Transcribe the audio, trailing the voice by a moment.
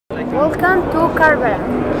Welcome to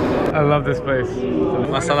Karbala. I love this place.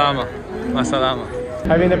 Masalama. Masalama.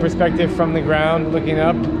 Having the perspective from the ground, looking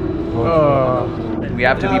up. Oh. We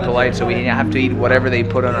have to be polite, so we have to eat whatever they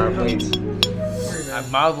put on our plates. I'm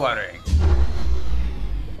mouth-watering.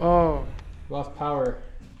 Oh, lost power.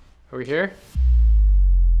 Are we here?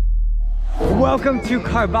 Welcome to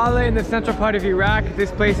Karbala in the central part of Iraq. This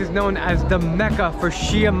place is known as the Mecca for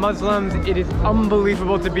Shia Muslims. It is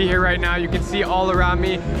unbelievable to be here right now. You can see all around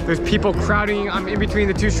me. There's people crowding. I'm in between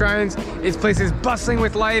the two shrines. This place is bustling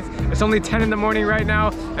with life. It's only 10 in the morning right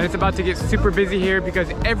now, and it's about to get super busy here because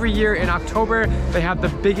every year in October, they have the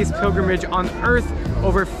biggest pilgrimage on earth.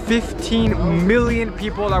 Over 15 million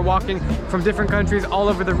people are walking from different countries all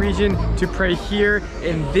over the region to pray here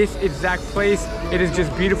in this exact place. It is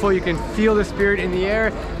just beautiful. You can feel the spirit in the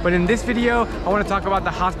air. But in this video, I want to talk about the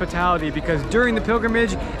hospitality because during the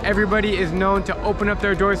pilgrimage, everybody is known to open up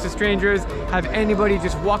their doors to strangers, have anybody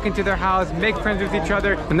just walk into their house, make friends with each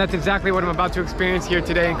other. And that's exactly what I'm about to experience here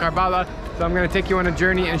today in Karbala. So I'm going to take you on a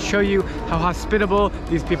journey and show you how hospitable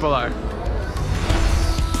these people are.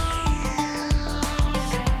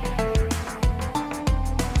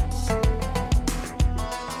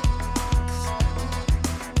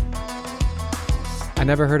 I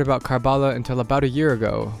never heard about Karbala until about a year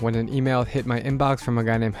ago when an email hit my inbox from a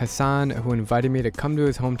guy named Hassan who invited me to come to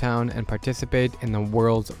his hometown and participate in the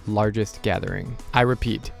world's largest gathering. I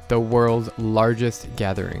repeat, the world's largest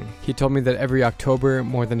gathering. He told me that every October,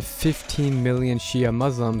 more than 15 million Shia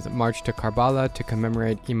Muslims march to Karbala to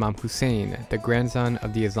commemorate Imam Hussain, the grandson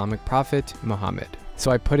of the Islamic prophet Muhammad. So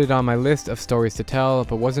I put it on my list of stories to tell,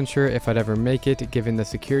 but wasn't sure if I'd ever make it given the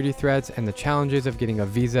security threats and the challenges of getting a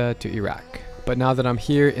visa to Iraq. But now that I'm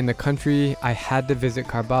here in the country, I had to visit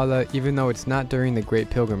Karbala even though it's not during the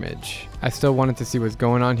Great Pilgrimage. I still wanted to see what's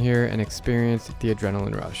going on here and experience the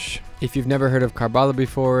adrenaline rush. If you've never heard of Karbala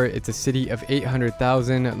before, it's a city of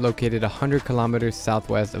 800,000 located 100 kilometers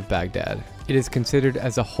southwest of Baghdad. It is considered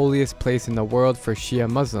as the holiest place in the world for Shia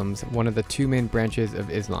Muslims, one of the two main branches of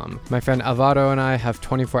Islam. My friend Alvaro and I have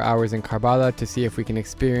 24 hours in Karbala to see if we can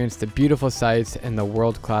experience the beautiful sights and the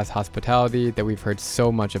world-class hospitality that we've heard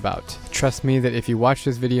so much about. Trust me that if you watch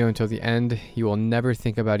this video until the end, you will never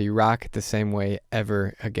think about Iraq the same way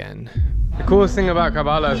ever again. The coolest thing about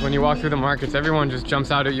Karbala is when you walk through the markets, everyone just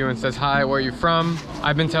jumps out at you and says, "Hi, where are you from?"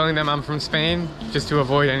 I've been telling them I'm from Spain just to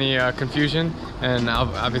avoid any confusion, and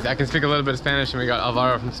obviously I can speak a little bit of Spanish, and we got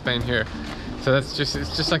Alvaro from Spain here. So it's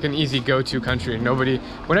just like an easy go-to country. Nobody,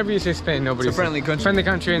 whenever you say Spain, nobody. It's a friendly country. Friendly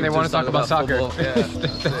country, and they want to talk about soccer. Yeah.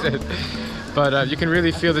 That's it. But you can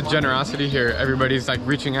really feel the generosity here. Everybody's like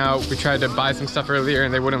reaching out. We tried to buy some stuff earlier,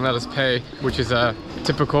 and they wouldn't let us pay, which is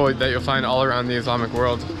typical that you'll find all around the Islamic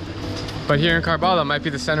world. But here in Karbala might be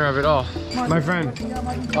the center of it all. My friend,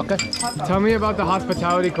 okay, tell me about the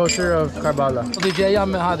hospitality culture of Karbala.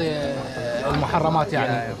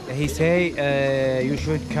 He say you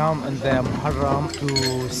should come in the Muharram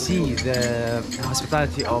to see the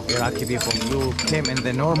hospitality of Iraqi people. You came in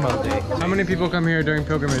the normal day. How many people come here during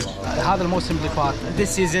pilgrimage? هذا الموسم اللي فات.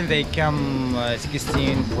 This season they come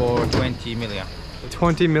 16 for 20 million.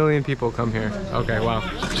 20 million people come here. Okay, wow.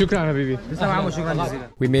 Shukran, habibi.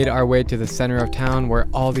 We made our way to the center of town where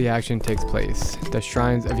all the action takes place. The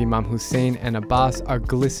shrines of Imam Hussain and Abbas are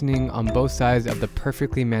glistening on both sides of the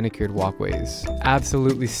perfectly manicured walkways.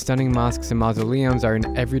 Absolutely stunning mosques and mausoleums are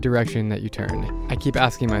in every direction that you turn. I keep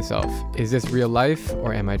asking myself, is this real life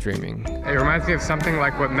or am I dreaming? It reminds me of something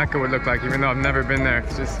like what Mecca would look like, even though I've never been there.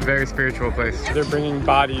 It's just a very spiritual place. They're bringing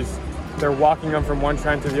bodies. They're walking them from one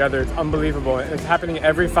shrine to the other. It's unbelievable. It's happening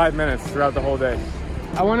every 5 minutes throughout the whole day.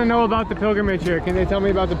 I want to know about the pilgrimage here. Can they tell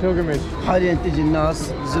me about the pilgrimage?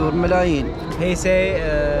 He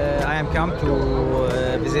say I am come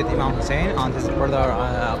to visit Imam Hussain and his brother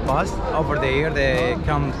Abbas. Over the year they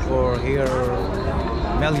come for here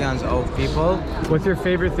millions of people. What's your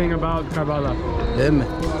favorite thing about Karbala?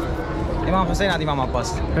 Imam Hussain and Imam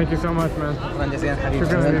Abbas. Thank you so much, man.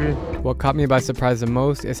 What caught me by surprise the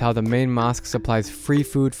most is how the main mosque supplies free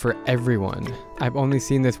food for everyone. I've only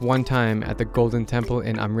seen this one time at the Golden Temple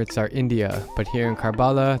in Amritsar, India, but here in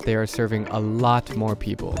Karbala, they are serving a lot more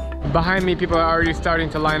people. Behind me, people are already starting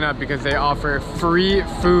to line up because they offer free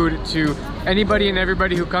food to anybody and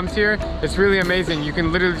everybody who comes here. It's really amazing. You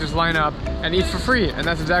can literally just line up and eat for free, and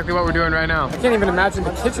that's exactly what we're doing right now. I can't even imagine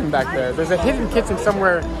the kitchen back there. There's a hidden kitchen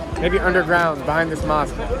somewhere, maybe underground behind this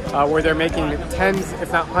mosque, where they're making tens,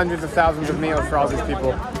 if not hundreds of thousands of meals for all these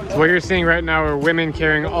people. What you're seeing right now are women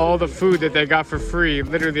carrying all the food that they got for free.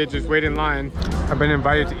 Literally, they just wait in line. I've been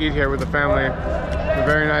invited to eat here with the family. They're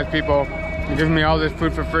very nice people. They're giving me all this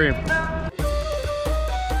food for free.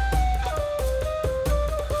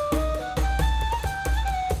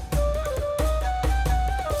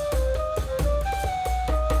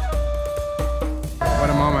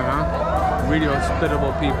 really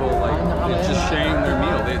hospitable people, like just sharing their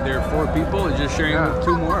meal. They're 4 people and just sharing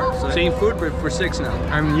 2 more. So same food but for 6 now.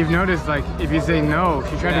 I mean, you've noticed, like, if you say no,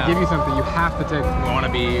 if you try to give you something, you have to take. We want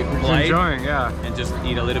to be polite, enjoying, and just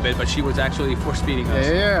eat a little bit. But she was actually force feeding us.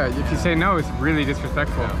 Yeah. If you say no, it's really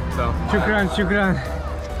disrespectful. So, shukran.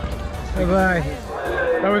 Bye bye.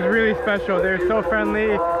 That was really special. They're so friendly.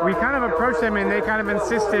 We kind of approached them and they kind of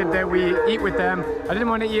insisted that we eat with them. I didn't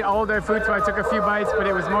want to eat all their food, so I took a few bites, but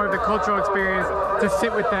it was more of the cultural experience to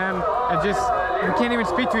sit with them and just, we can't even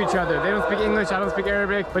speak to each other. They don't speak English, I don't speak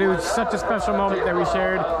Arabic, but it was such a special moment that we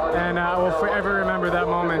shared, and I will forever remember that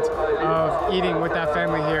moment of eating with that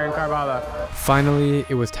family here in Karbala. Finally,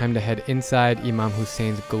 it was time to head inside Imam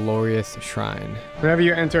Hussein's glorious shrine. Whenever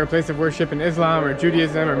you enter a place of worship in Islam or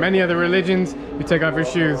Judaism or many other religions, you take off your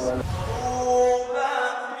shoes.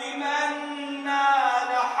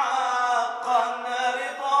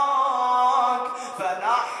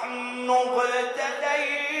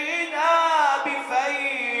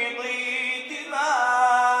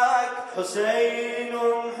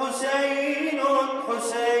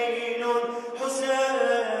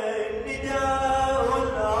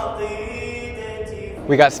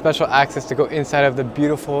 We got special access to go inside of the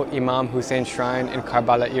beautiful Imam Hussain shrine in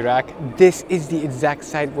Karbala, Iraq. This is the exact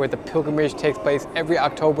site where the pilgrimage takes place every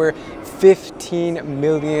October. 15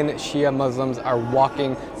 million Shia Muslims are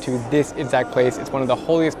walking to this exact place. It's one of the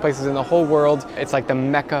holiest places in the whole world. It's like the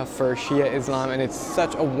Mecca for Shia Islam, and it's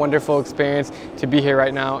such a wonderful experience to be here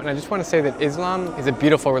right now. And I just want to say that Islam is a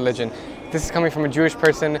beautiful religion. This is coming from a Jewish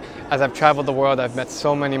person. As I've traveled the world, I've met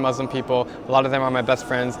so many Muslim people. A lot of them are my best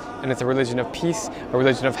friends, and it's a religion of peace, a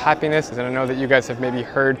religion of happiness. And I know that you guys have maybe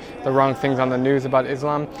heard the wrong things on the news about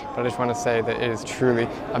Islam, but I just want to say that it is truly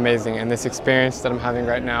amazing. And this experience that I'm having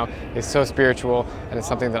right now is so spiritual, and it's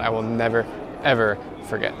something that I will never, ever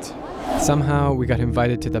forget. Somehow we got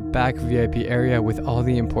invited to the back VIP area with all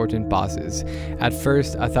the important bosses. At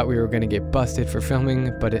first, I thought we were going to get busted for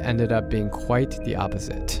filming, but it ended up being quite the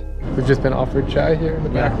opposite. We've just been offered chai here in the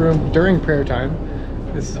back room during prayer time.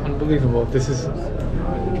 This is unbelievable. This is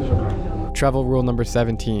travel rule number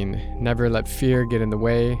 17. Never let fear get in the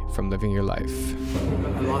way from living your life.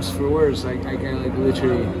 I'm lost for words. I can't, like,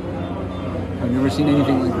 literally, I've never seen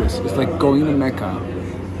anything like this. It's like going to Mecca,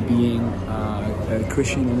 being a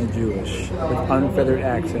Christian and a Jewish with unfettered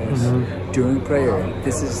access during prayer.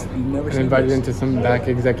 This is, you've never seen invited this. into some back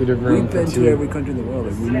executive room. We've been to every country in the world,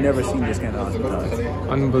 and we've never seen this kind of hospitality.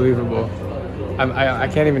 Unbelievable. I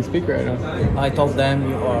can't even speak right now. I told them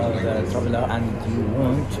you are the traveler and you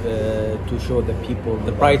want to show the people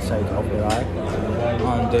the bright side of Iraq,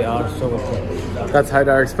 and they are so welcome. That's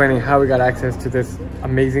Haidar explaining how we got access to this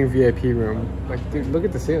amazing VIP room. Like, dude, look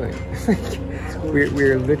at the ceiling.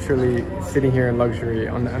 We're literally sitting here in luxury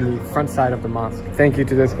on the front side of the mosque. Thank you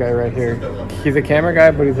to this guy right here. He's a camera guy,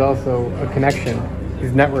 but he's also a connection. He's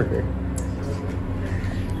a networker.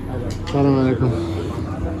 Assalamu alaikum.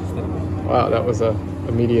 Wow, that was a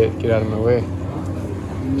immediate get out of my way.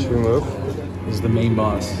 Should we move? This is the main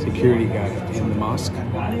boss, security guy in the mosque.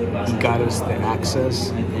 He got us the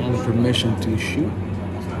access and permission to shoot,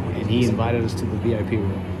 and he invited us to the VIP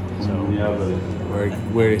room. So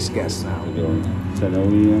we're his guests now. Every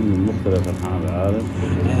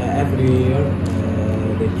year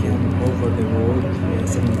they came over the world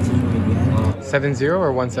 17 million. 7-0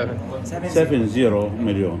 or 1-7? 70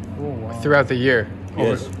 million. Throughout the year.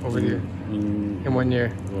 Yes. Over the year. In 1 year.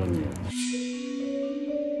 1 year.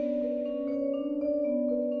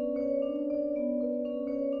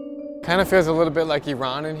 Kind of feels a little bit like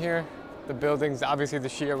Iran in here. The buildings, obviously the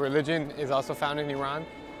Shia religion is also found in Iran.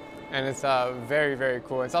 And it's very, very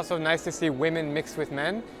cool. It's also nice to see women mixed with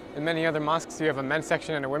men. In many other mosques, you have a men's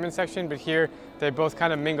section and a women's section, but here they both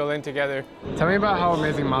kind of mingle in together. Tell me about how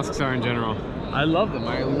amazing mosques are in general. I love them.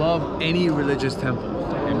 I love any religious temple.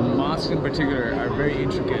 And mosques in particular are very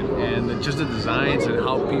intricate, and just the designs and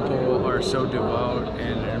how people are so devout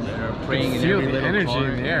and are praying in every little energy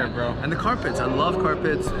corner. in the air, bro. And the carpets. I love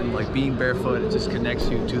carpets, and like being barefoot, it just connects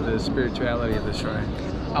you to the spirituality of the shrine.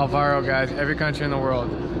 Alvaro, guys, every country in the world.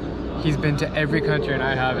 He's been to every country and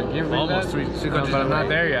I haven't. You Almost that? three countries. No, but I'm not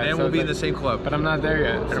there yet. Then so we'll be in the same club. But I'm not there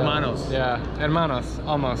yet. So. Hermanos. Yeah, hermanos,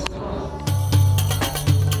 almost.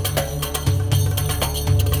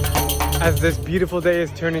 As this beautiful day is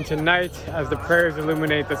turning to night, as the prayers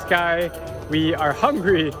illuminate the sky, we are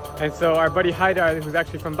hungry. And so our buddy Haidar, who's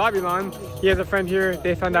actually from Babylon, he has a friend here.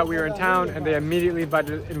 They found out we were in town and they immediately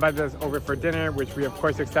invited us over for dinner, which we of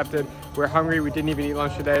course accepted. We're hungry, we didn't even eat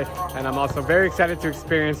lunch today. And I'm also very excited to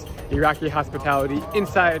experience Iraqi hospitality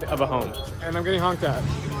inside of a home. And I'm getting honked at.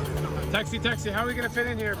 Taxi, how are we gonna fit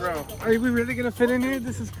in here, bro? Are we really gonna fit in here?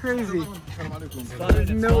 This is crazy. There's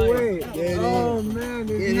no way. Oh man,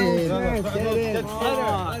 there's no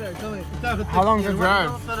chance. How long's the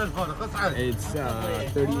drive? It's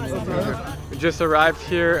 30 minutes. We just arrived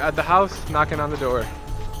here at the house, knocking on the door.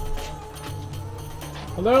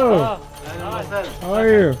 Hello. How are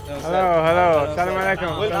you? Hello. Salam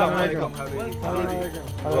alaikum. Salam alaikum.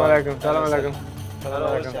 Salam alaikum.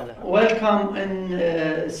 Welcome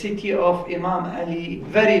in city of Imam Ali.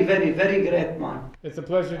 Very great man. It's a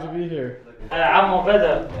pleasure to be here. عمو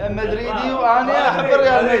بدر مدريدي وانا احب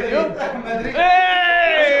الريال مدريد.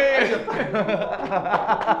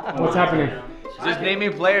 What's happening? Just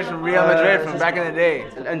naming players from Real Madrid from back in the day.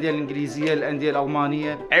 الأندية الإنجليزية، الأندية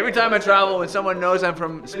الألمانية. Every time I travel, when someone knows I'm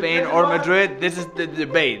from Spain or Madrid, this is the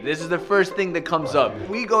debate. This is the first thing that comes up.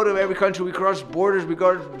 We go to every country, we cross borders, we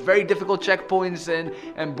go to very difficult checkpoints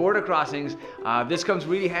and border crossings. This comes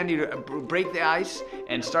really handy to break the ice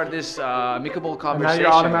and start this amicable conversation. And now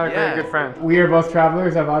you're automatically a good friend. We are both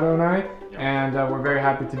travelers, Avado and I. And we're very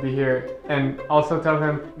happy to be here. And also tell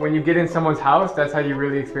him, when you get in someone's house, that's how you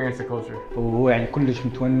really experience the culture. وهو يعني كلش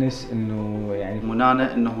متونس إنه يعني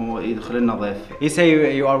منانا إنه يدخل لنا ضيف. He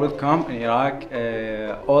say you are welcome in Iraq.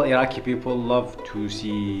 All Iraqi people love to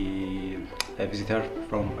see a visitor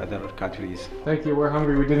from other countries. Thank you. We're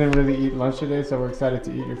hungry. We didn't really eat lunch today, so we're excited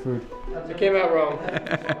to eat your food. It came out wrong.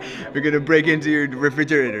 We're gonna break into your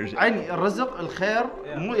refrigerators. يعني الرزق الخير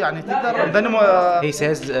مو يعني تقدر. He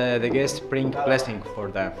says the guests bring blessing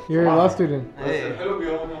for them. You're a law student.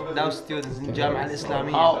 Now students in الجامعة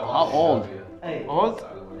الإسلامية. How old? Old?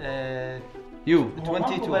 You?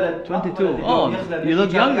 22. 22. Oh, you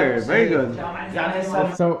look younger. Very good.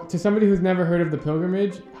 So, to somebody who's never heard of the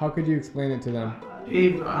pilgrimage, how could you explain it to them?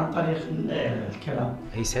 عن طريق الكلام.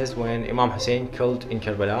 He says when Imam Hussain killed in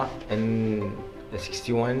Karbala in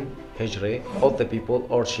 61 Hijri, all the people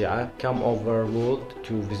or Shia come overruled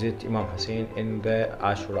to visit Imam Hussain in the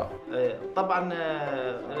Ashura. طبعا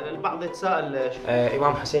البعض يتساءل.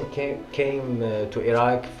 Imam Hussain came to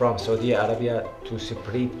Iraq from Saudi Arabia to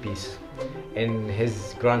spread peace in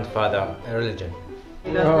his grandfather religion.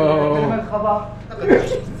 Oh.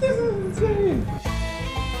 This is insane.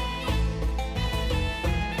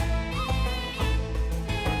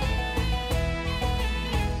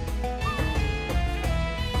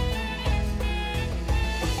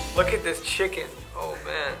 Look at this chicken. Oh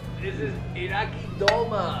man. This is Iraqi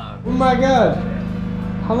dolma. Oh my god.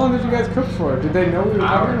 How long did you guys cook for? Did they know we were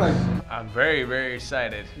coming? Like, I'm very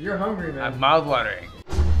excited. you're hungry, man. I'm mouth-watering.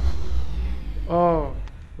 Oh,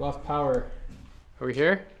 lost power. Are we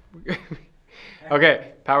here?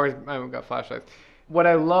 Okay, power's, I've got flashlights. What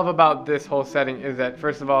I love about this whole setting is that,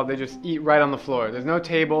 first of all, they just eat right on the floor. There's no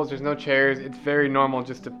tables, there's no chairs. It's very normal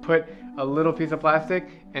just to put a little piece of plastic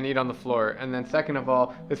and eat on the floor. And then second of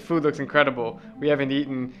all, this food looks incredible. We haven't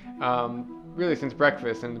eaten really since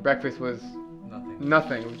breakfast, and the breakfast was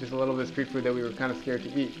nothing. It was just a little bit of street food that we were kind of scared to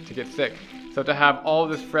eat, to get sick. So to have all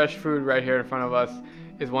this fresh food right here in front of us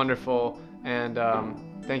is wonderful. And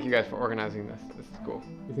thank you guys for organizing this. This is cool.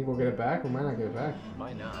 You think we'll get it back? We might not get it back.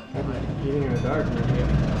 Might not. Eating in the dark.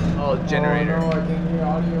 Oh, generator. Oh no, I can't hear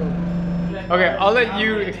audio. Okay, I'll let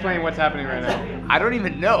you explain what's happening right now. I don't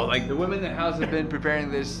even know. Like, the women in the house have been preparing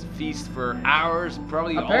this feast for hours,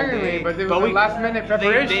 probably Apparently, all day. but it was a last-minute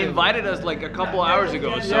preparation. They invited us like a couple hours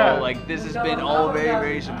ago, so Yeah. like this has been all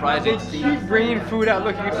very surprising. They keep bringing food out.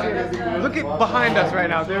 Look, you can see. Look at behind us right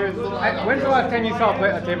now. There is. When's the last time you saw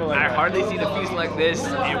a table like I that? hardly seen a feast like this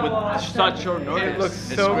with such short notice. It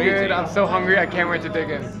looks It's so crazy. good. I'm so hungry. I can't wait to dig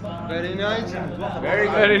in. Very nice.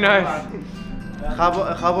 Very nice.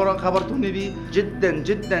 خبرتوني بيه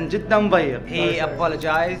جدا ضيق. He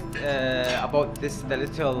apologized about this the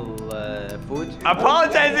little food.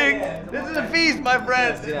 Apologizing! This is a feast, my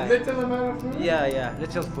friends! Little amount of food. Yeah,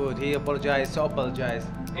 little food. He apologized, so apologized.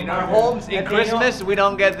 In our homes, in Christmas, we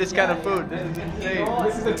don't get this kind of food. This is insane.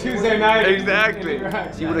 This is a Tuesday night. Exactly.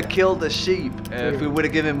 He would have killed a sheep if we would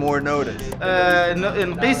have given more notice.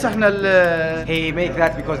 نقيس احنا He make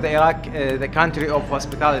that because the Iraq, the country of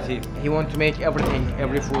hospitality. He want to make everything,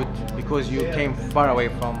 every food, because you came far away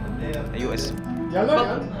from the US.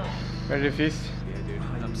 Ready to feast?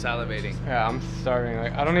 I'm salivating. Yeah, I'm starving.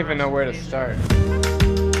 Like, I don't even know where to start.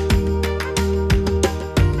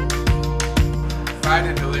 Fried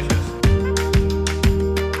and delicious.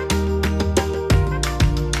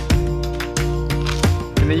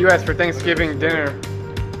 In the US for Thanksgiving dinner,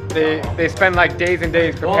 they spend like days and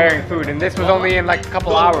days preparing food, and this was only in like a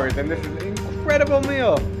couple hours, and this is an incredible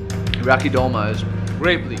meal. Iraqi dolma is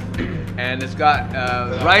grape leaf, and it's got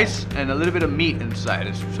rice and a little bit of meat inside.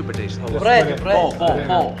 It's super tasty. bread.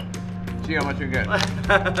 Full. See how much you get.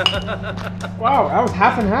 Wow, that was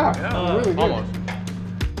half and half. Yeah, Really good. almost.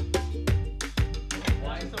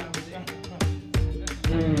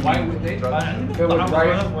 Why would they? Filled with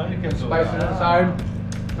rice, spices inside.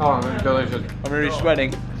 Oh, man, delicious. I'm already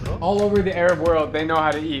sweating. All over the Arab world, they know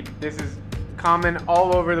how to eat. This is common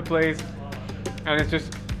all over the place, and it's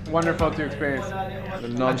just wonderful to experience. They're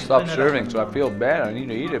non-stop serving, so I feel bad. I need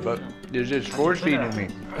to eat it, but they're just force-feeding me.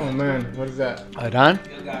 Oh man, what is that? Ayran?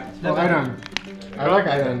 Oh, ayran. I like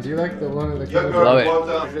ayran. Do you like the one of the?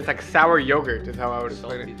 Love it. It's like sour yogurt, is how I would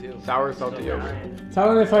explain it. Sour, salty yogurt. Tell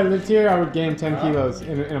them if I lived here, I would gain 10 kilos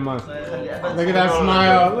in a month. Look at that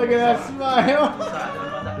smile. Look at that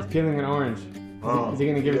smile. He's peeling an orange. Is he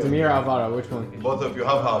gonna give it to me or Alvaro? Which one? Both of you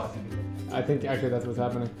have half. I think actually that's what's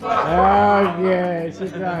happening. Okay,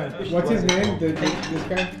 shukran. What's his name? This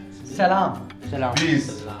guy? Salam. Salam.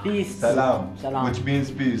 Peace. Peace. Salam. Salam. Which means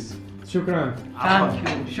peace. Shukran.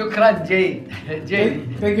 Thank you. Shukran, Jade.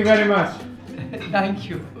 Jade. Thank you very much. Thank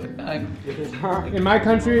you. Thank you. In my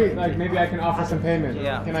country, like maybe I can offer some payment.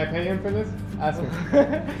 Yeah. Can I pay him for this? Ask him.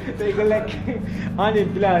 فيقول لك أنا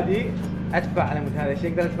بلادي أدفع على مود هذا الشيء،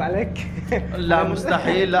 أقدر أدفع لك؟ لا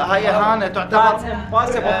مستحيل، لا هاي إهانة تعتبر. That's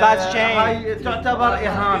impossible. That's shame. هاي تعتبر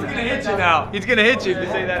إهانة. He's gonna hit you now. He's gonna hit you if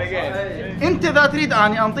you say that again. أنت إذا تريد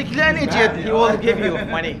أني أنطيك لين إجيت. He will give you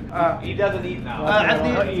money. He doesn't eat now.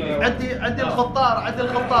 عندي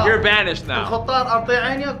الخطار. You're banished now. الخطار أعطي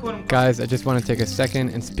عيني أكون. Guys, I just want to take a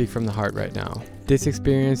second and speak from the heart right now. This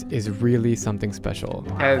experience is really something special.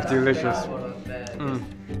 It's delicious.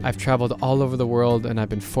 I've traveled all over the world and I've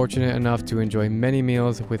been fortunate enough to enjoy many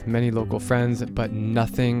meals with many local friends, but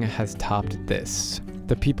nothing has topped this.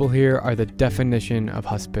 The people here are the definition of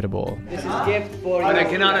hospitable. This is a gift for But I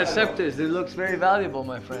cannot accept this. It looks very valuable,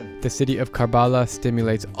 my friend. The city of Karbala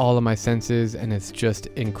stimulates all of my senses and it's just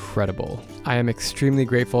incredible. I am extremely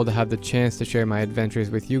grateful to have the chance to share my adventures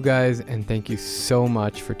with you guys and thank you so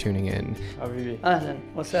much for tuning in. أهلا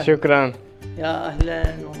وسهلا. Shukran. يا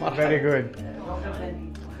أهلا ومرحبا. Very good.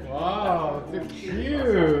 Wow, it's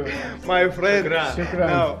cute. My friend. Shukran.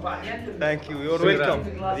 No. Thank you. You're welcome.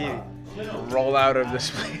 Roll out of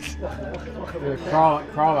this place.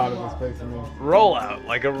 Crawl out of this place, I mean. Roll out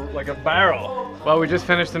like a barrel. Well, we just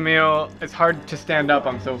finished the meal. It's hard to stand up,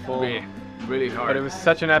 I'm so full. Really hard. But it was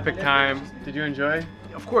such an epic time. Did you enjoy?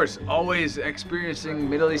 Of course, always experiencing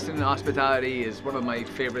Middle Eastern hospitality is one of my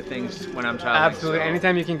favorite things when I'm traveling. Absolutely. So.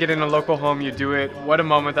 Anytime you can get in a local home, you do it. What a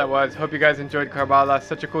moment that was. Hope you guys enjoyed Karbala.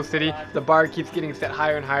 Such a cool city. The bar keeps getting set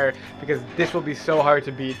higher and higher because this will be so hard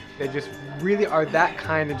to beat. They just really are that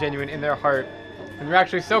kind and genuine in their heart. And they're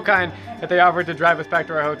actually so kind that they offered to drive us back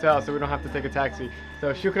to our hotel so we don't have to take a taxi.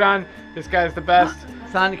 So shukran. This guy's the best.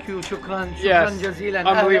 Thank you. Shukran. Yes. Shukran jazilan.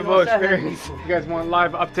 Unbelievable experience. If you guys want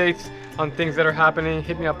live updates on things that are happening,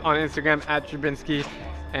 hit me up on Instagram at Binsky.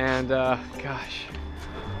 And gosh,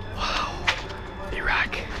 wow,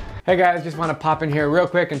 Iraq. Hey guys, just want to pop in here real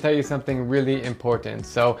quick and tell you something really important.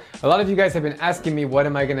 So a lot of you guys have been asking me what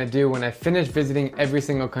am I going to do when I finish visiting every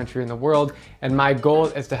single country in the world, and my goal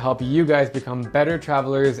is to help you guys become better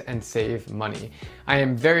travelers and save money. I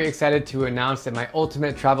am very excited to announce that my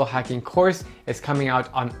ultimate travel hacking course is coming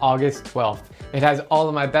out on August 12th. It has all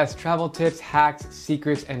of my best travel tips, hacks,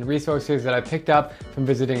 secrets, and resources that I picked up from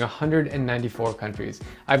visiting 194 countries.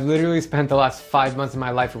 I've literally spent the last 5 months of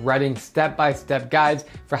my life writing step-by-step guides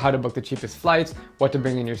for how to book the cheapest flights, what to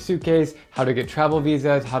bring in your suitcase, how to get travel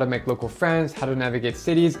visas, how to make local friends, how to navigate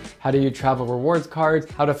cities, how to use travel rewards cards,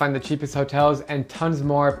 how to find the cheapest hotels, and tons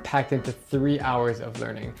more packed into 3 hours of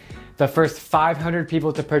learning. The first 500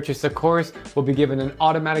 people to purchase the course will be given an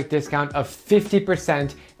automatic discount of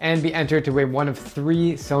 50% and be entered to win one of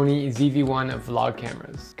 3 Sony ZV-1 vlog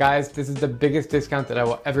cameras. Guys, this is the biggest discount that I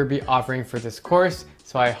will ever be offering for this course,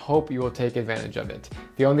 so I hope you will take advantage of it.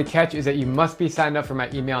 The only catch is that you must be signed up for my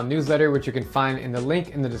email newsletter, which you can find in the link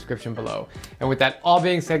in the description below. And with that all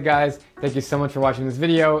being said, guys, thank you so much for watching this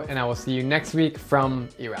video, and I will see you next week from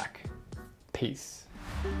Iraq. Peace.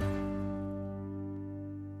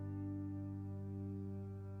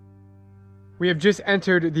 We have just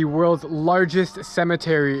entered the world's largest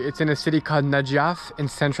cemetery. It's in a city called Najaf in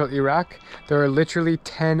central Iraq. There are literally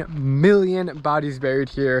 10 million bodies buried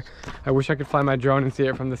here. I wish I could fly my drone and see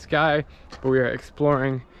it from the sky, but we are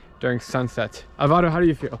exploring during sunset. Alvaro, how do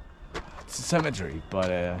you feel? It's a cemetery,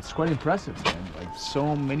 but it's quite impressive, man. Like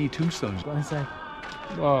so many tombstones. Go inside.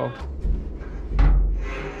 Whoa.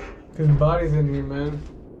 There's bodies in here, man.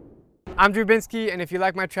 I'm Drew Binsky, and if you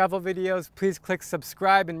like my travel videos, please click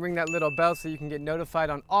subscribe and ring that little bell so you can get notified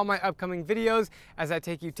on all my upcoming videos as I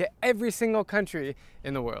take you to every single country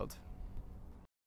in the world.